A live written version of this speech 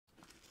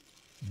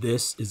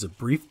This is a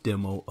brief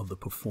demo of the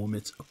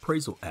Performance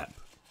Appraisal app.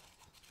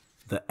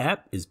 The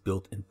app is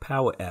built in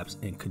Power Apps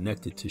and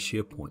connected to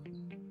SharePoint.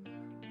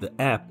 The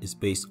app is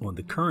based on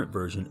the current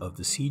version of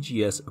the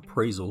CGS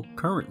Appraisal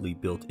currently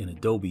built in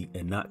Adobe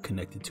and not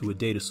connected to a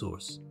data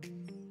source.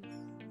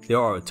 There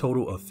are a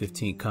total of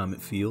 15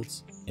 comment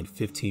fields and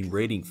 15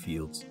 rating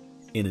fields,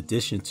 in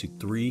addition to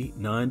 3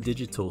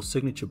 non-digital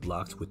signature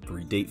blocks with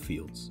 3 date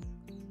fields.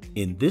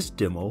 In this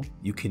demo,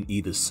 you can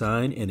either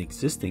sign an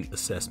existing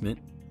assessment,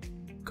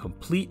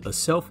 complete a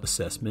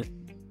self-assessment,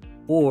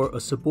 or a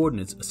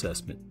subordinates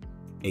assessment.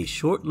 A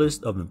short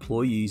list of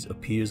employees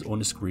appears on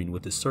the screen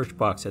with a search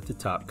box at the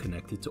top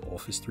connected to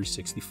Office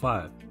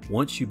 365.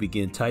 Once you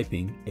begin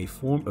typing, a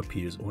form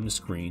appears on the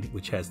screen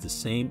which has the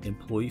same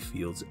employee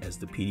fields as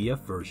the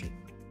PDF version.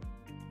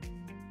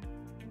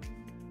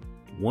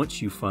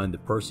 Once you find the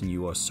person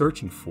you are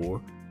searching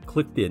for,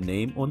 click their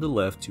name on the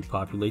left to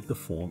populate the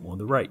form on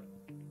the right.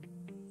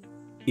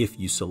 If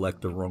you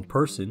select the wrong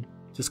person,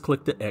 just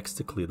click the X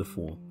to clear the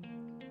form.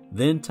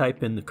 Then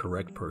type in the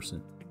correct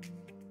person.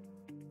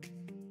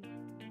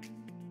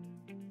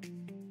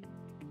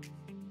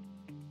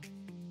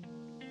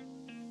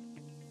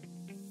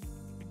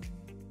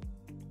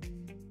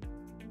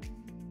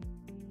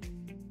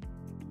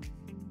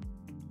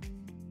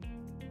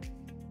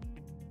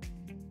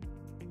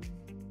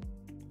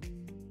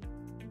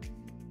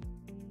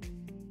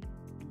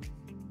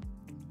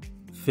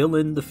 Fill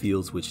in the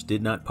fields which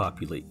did not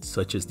populate,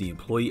 such as the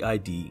employee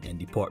ID and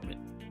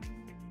department.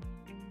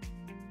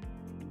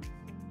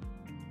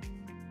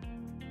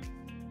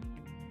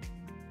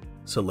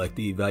 Select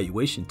the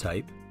evaluation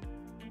type,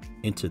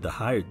 enter the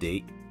hire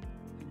date,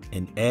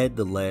 and add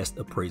the last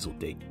appraisal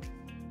date.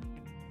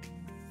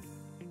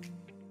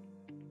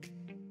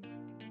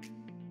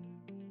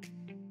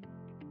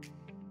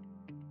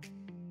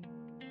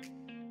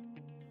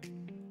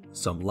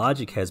 Some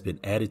logic has been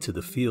added to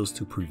the fields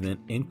to prevent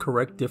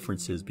incorrect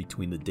differences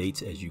between the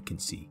dates, as you can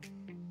see.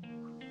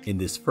 In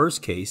this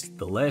first case,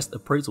 the last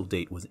appraisal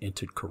date was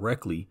entered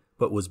correctly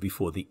but was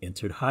before the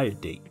entered hire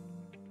date,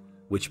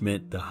 which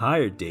meant the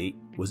hire date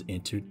was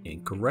entered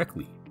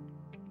incorrectly.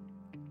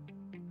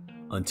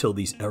 Until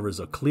these errors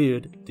are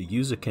cleared, the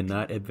user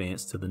cannot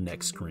advance to the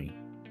next screen.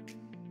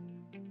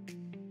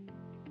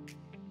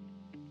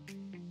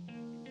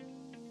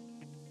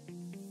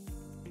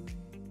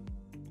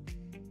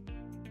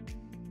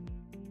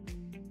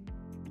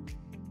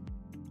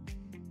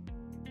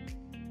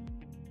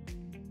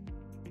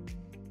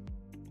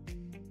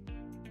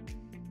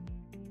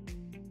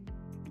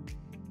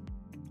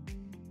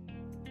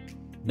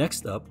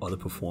 Next up are the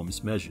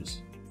performance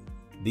measures.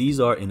 These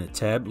are in a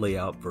tab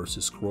layout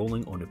versus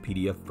scrolling on the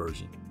PDF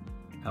version.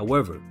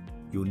 However,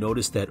 you'll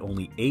notice that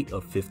only 8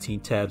 of 15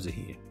 tabs are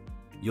here.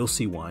 You'll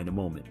see why in a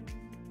moment.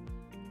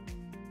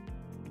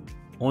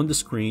 On the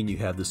screen, you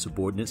have the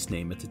subordinate's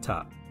name at the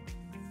top.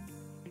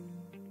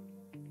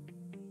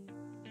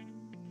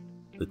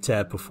 The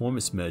tab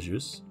Performance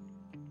Measures,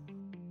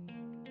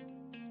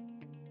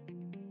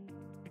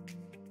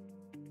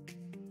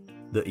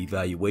 the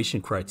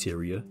evaluation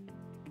criteria,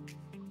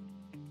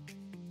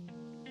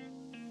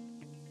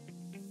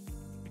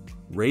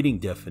 rating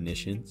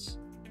definitions,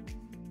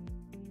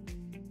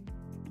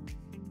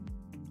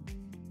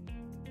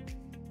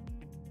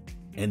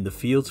 and the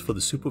fields for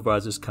the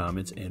supervisor's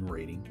comments and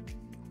rating.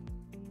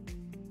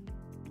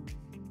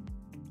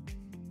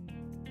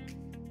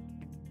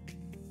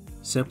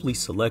 Simply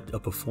select a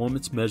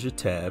performance measure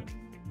tab,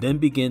 then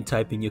begin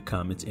typing your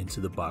comments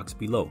into the box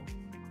below.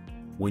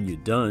 When you're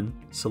done,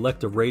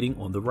 select a rating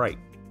on the right.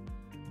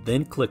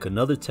 Then click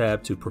another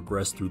tab to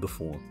progress through the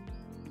form.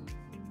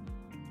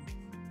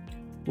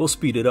 We'll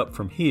speed it up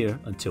from here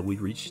until we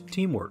reach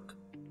teamwork.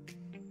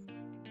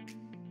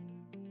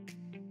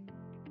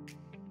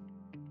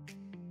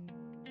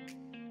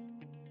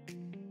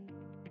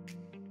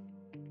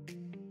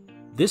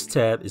 This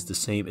tab is the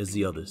same as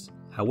the others.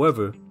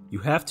 However, you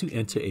have to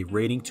enter a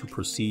rating to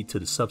proceed to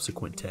the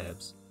subsequent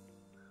tabs.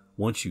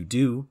 Once you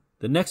do,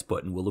 the next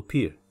button will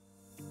appear.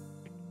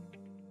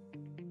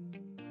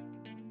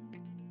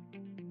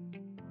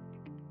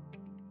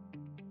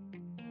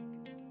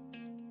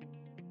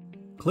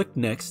 Click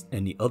Next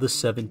and the other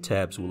 7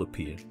 tabs will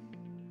appear.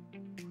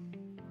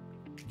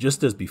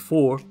 Just as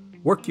before,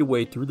 work your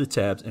way through the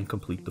tabs and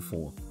complete the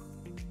form.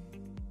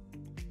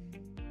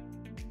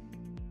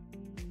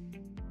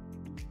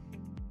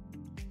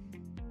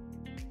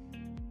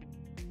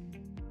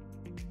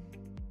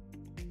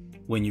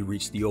 When you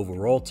reach the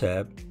Overall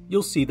tab,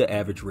 you'll see the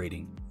average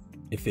rating.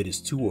 If it is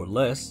 2 or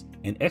less,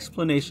 an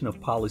explanation of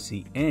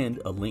policy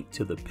and a link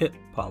to the PIP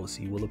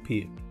policy will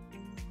appear.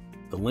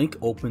 The link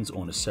opens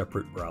on a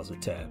separate browser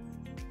tab.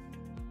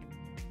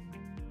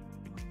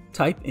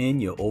 Type in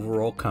your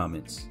overall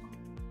comments.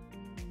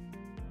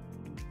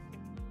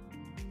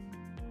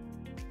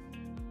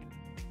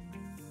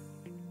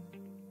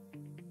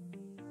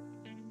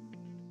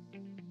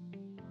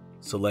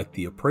 Select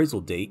the appraisal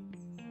date,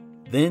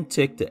 then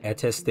tick the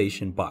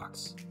attestation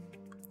box.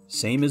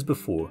 Same as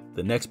before,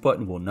 the next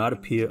button will not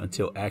appear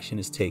until action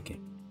is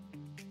taken.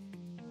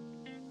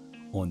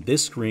 On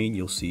this screen,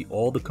 you'll see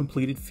all the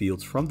completed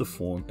fields from the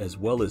form as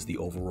well as the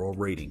overall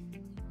rating,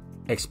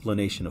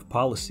 explanation of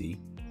policy,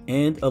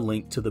 and a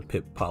link to the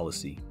PIP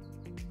policy.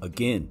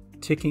 Again,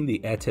 ticking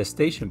the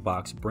attestation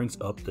box brings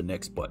up the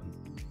next button.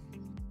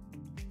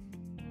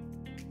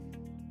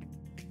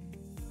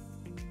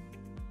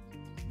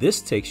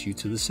 This takes you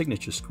to the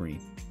signature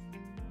screen.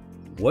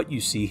 What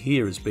you see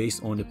here is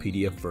based on the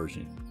PDF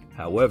version.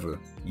 However,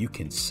 you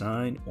can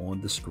sign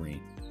on the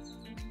screen.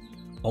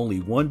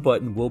 Only one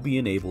button will be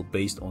enabled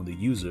based on the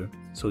user,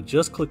 so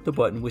just click the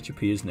button which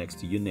appears next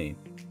to your name.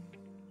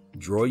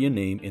 Draw your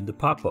name in the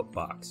pop-up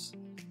box.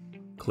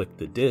 Click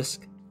the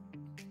disk,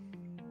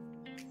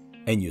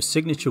 and your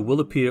signature will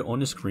appear on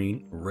the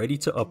screen ready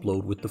to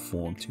upload with the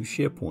form to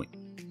SharePoint.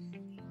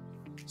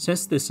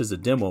 Since this is a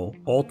demo,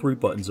 all 3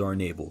 buttons are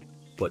enabled,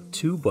 but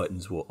 2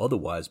 buttons will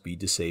otherwise be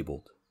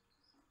disabled.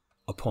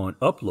 Upon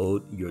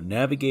upload, you're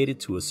navigated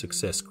to a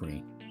success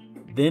screen,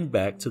 then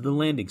back to the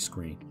landing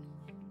screen.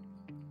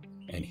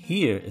 And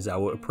here is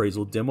our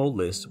appraisal demo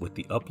list with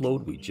the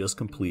upload we just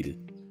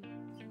completed.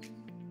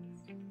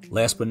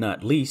 Last but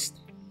not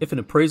least, if an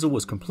appraisal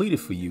was completed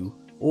for you,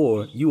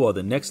 or you are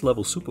the next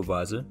level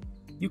supervisor,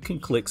 you can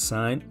click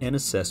Sign an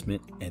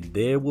Assessment, and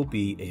there will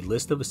be a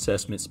list of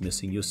assessments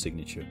missing your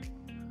signature.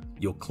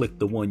 You'll click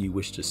the one you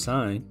wish to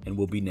sign and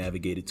will be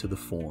navigated to the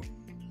form.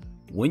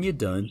 When you're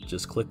done,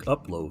 just click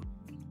Upload.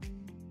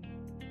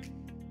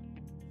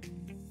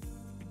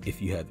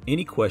 If you have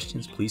any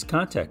questions, please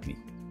contact me.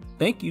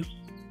 Thank you.